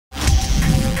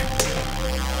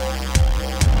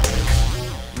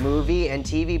Movie and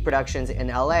TV productions in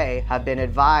LA have been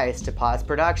advised to pause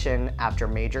production after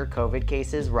major COVID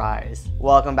cases rise.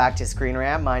 Welcome back to Screen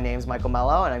Rant. My name's Michael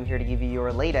Mello, and I'm here to give you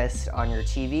your latest on your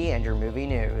TV and your movie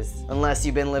news. Unless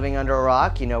you've been living under a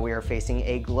rock, you know we are facing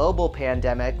a global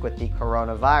pandemic with the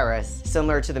coronavirus,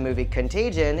 similar to the movie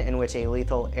Contagion, in which a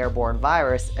lethal airborne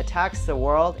virus attacks the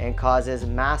world and causes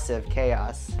massive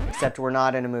chaos. Except we're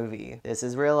not in a movie. This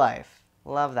is real life.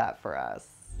 Love that for us.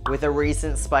 With a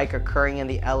recent spike occurring in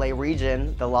the LA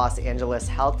region, the Los Angeles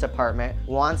Health Department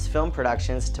wants film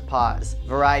productions to pause.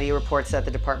 Variety reports that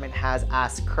the department has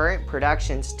asked current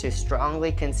productions to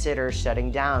strongly consider shutting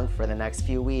down for the next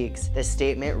few weeks. The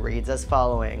statement reads as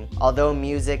following: although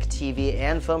music, TV,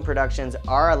 and film productions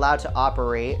are allowed to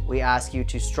operate, we ask you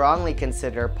to strongly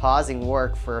consider pausing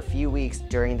work for a few weeks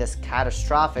during this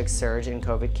catastrophic surge in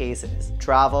COVID cases.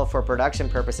 Travel for production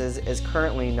purposes is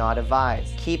currently not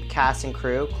advised. Keep cast and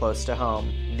crew close to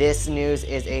home. This news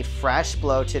is a fresh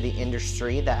blow to the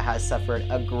industry that has suffered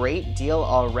a great deal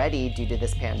already due to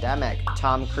this pandemic.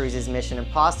 Tom Cruise's Mission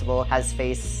Impossible has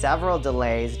faced several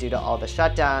delays due to all the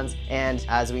shutdowns, and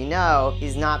as we know,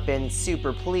 he's not been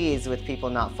super pleased with people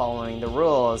not following the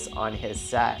rules on his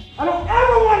set. I don't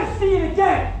ever want to see it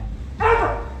again!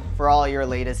 Ever! For all your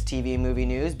latest TV and movie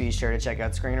news, be sure to check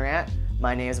out Screen Rant.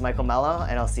 My name is Michael Mello,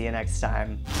 and I'll see you next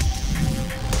time.